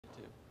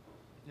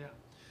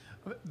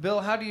Yeah. Bill,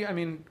 how do you? I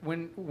mean,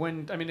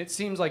 I mean, it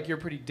seems like you're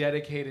pretty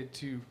dedicated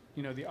to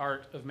the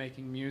art of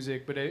making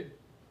music, but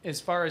as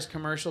far as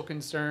commercial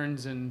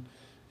concerns and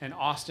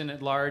Austin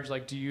at large,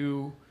 like, do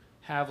you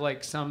have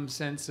like some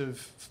sense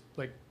of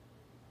like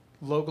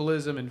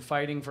localism and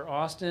fighting for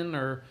Austin,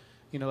 or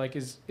like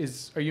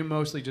are you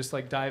mostly just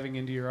like diving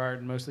into your art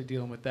and mostly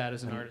dealing with that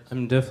as an artist?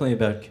 I'm definitely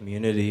about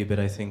community, but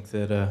I think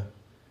that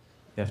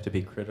you have to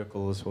be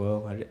critical as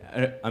well.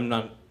 I'm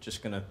not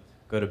just gonna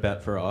go to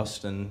bat for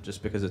Austin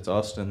just because it's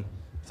Austin.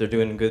 If they're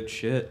doing good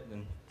shit,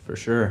 then for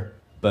sure.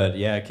 But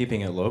yeah,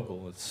 keeping it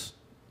local, it's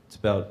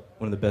about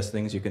one of the best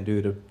things you can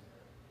do to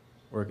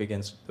work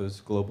against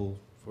those global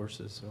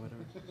forces or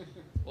whatever.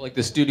 Well, like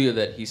the studio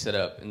that he set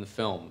up in the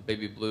film,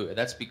 Baby Blue,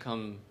 that's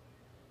become,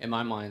 in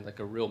my mind, like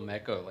a real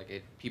mecca.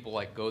 Like people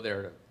like go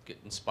there to get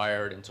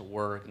inspired and to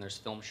work, and there's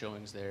film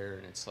showings there,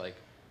 and it's like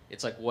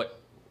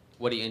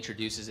what he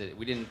introduces it.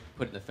 We didn't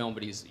put it in the film,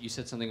 but you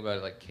said something about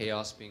it, like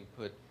chaos being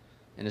put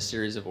in a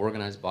series of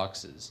organized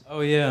boxes.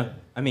 Oh yeah,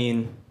 I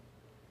mean,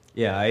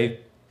 yeah, I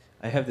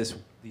have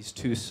these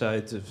two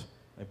sides of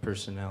my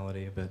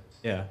personality, but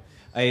yeah,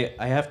 I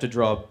have to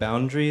draw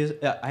boundaries.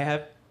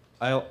 I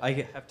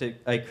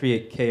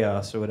create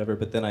chaos or whatever,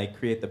 but then I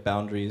create the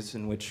boundaries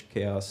in which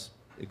chaos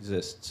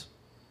exists.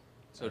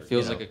 So it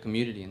feels like a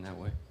community in that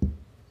way.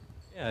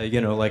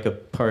 Yeah, like a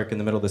park in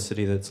the middle of the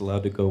city that's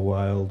allowed to go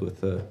wild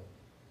with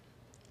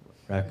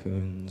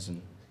raccoons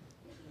and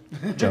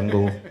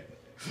jungle.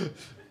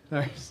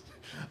 Nice.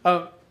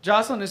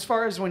 Jocelyn, as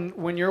far as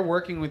when you're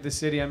working with the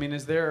city, I mean,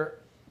 is that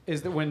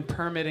when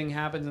permitting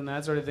happens and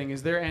that sort of thing,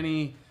 is there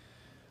any,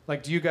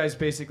 like, do you guys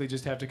basically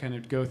just have to kind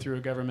of go through a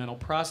governmental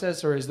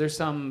process, or is there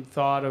some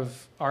thought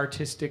of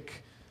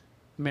artistic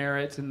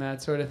merit and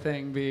that sort of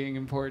thing being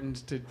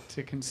important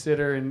to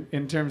consider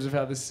in terms of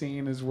how the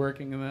scene is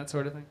working and that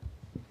sort of thing?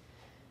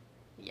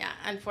 Yeah,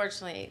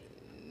 unfortunately,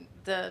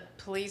 the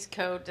police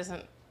code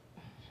doesn't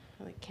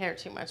really care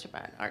too much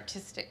about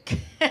artistic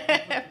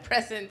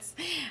presence.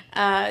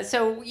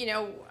 So,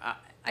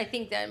 I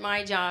think that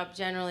my job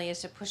generally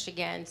is to push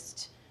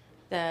against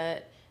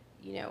the,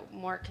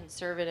 more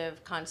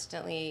conservative,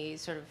 constantly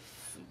sort of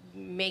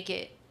make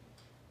it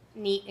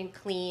neat and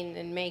clean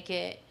and make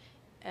it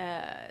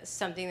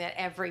something that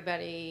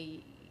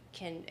everybody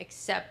can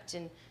accept,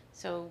 and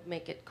so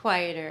make it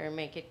quieter,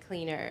 make it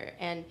cleaner.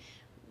 And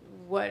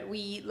what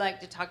we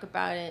like to talk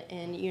about,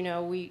 and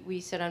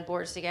we sit on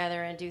boards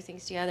together and do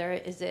things together,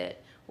 is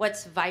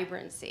what's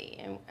vibrancy,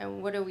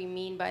 and what do we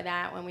mean by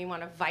that when we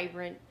want a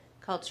vibrant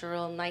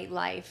cultural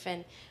nightlife?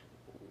 And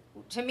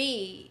to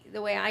me,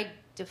 the way I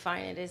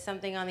define it is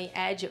something on the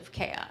edge of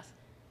chaos.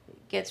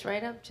 It gets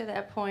right up to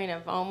that point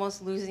of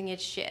almost losing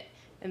its shit,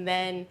 and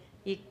then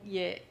you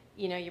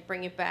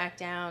bring it back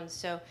down.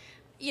 So,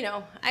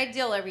 I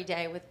deal every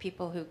day with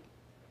people who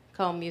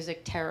call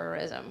music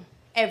terrorism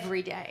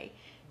every day.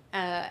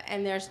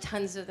 And there's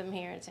tons of them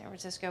here in San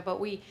Francisco, but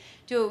we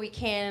do what we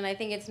can, and I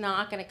think it's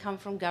not going to come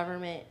from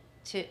government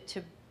to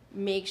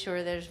make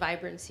sure there's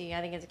vibrancy.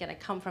 I think it's going to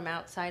come from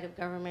outside of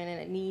government, and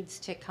it needs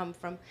to come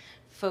from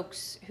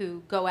folks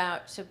who go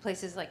out to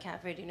places like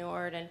Cafe du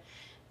Nord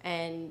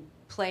and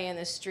play in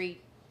the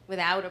street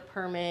without a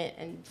permit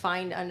and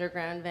find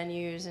underground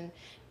venues. And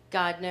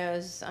God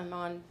knows I'm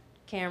on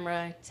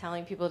camera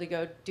telling people to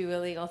go do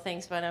illegal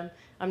things, but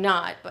I'm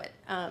not. But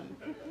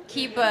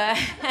keep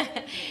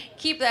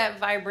that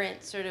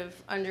vibrant sort of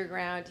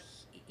underground,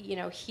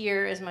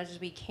 here as much as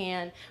we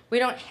can. We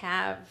don't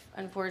have,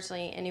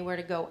 unfortunately, anywhere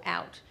to go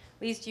out.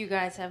 At least you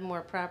guys have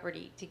more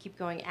property to keep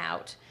going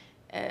out.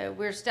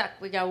 We're stuck.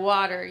 We got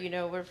water.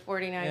 We're 49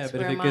 square miles. Yeah,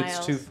 but if it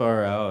gets too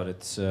far out,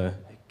 it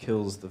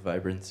kills the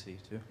vibrancy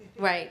too.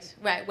 Right.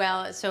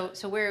 Well, so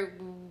we're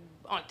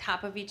on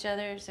top of each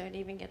other, so it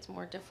even gets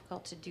more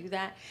difficult to do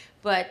that.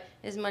 But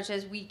as much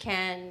as we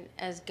can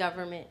as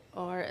government,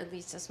 or at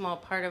least a small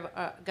part of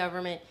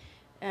government,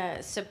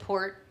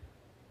 support,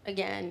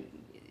 again,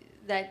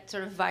 that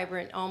sort of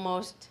vibrant,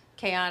 almost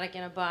chaotic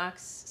in a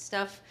box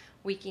stuff,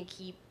 we can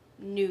keep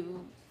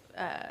new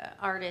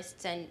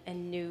artists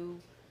and new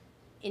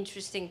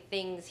interesting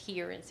things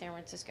here in San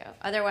Francisco.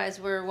 Otherwise,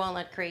 we're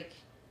Walnut Creek,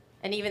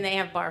 and even they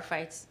have bar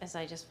fights, as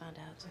I just found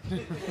out.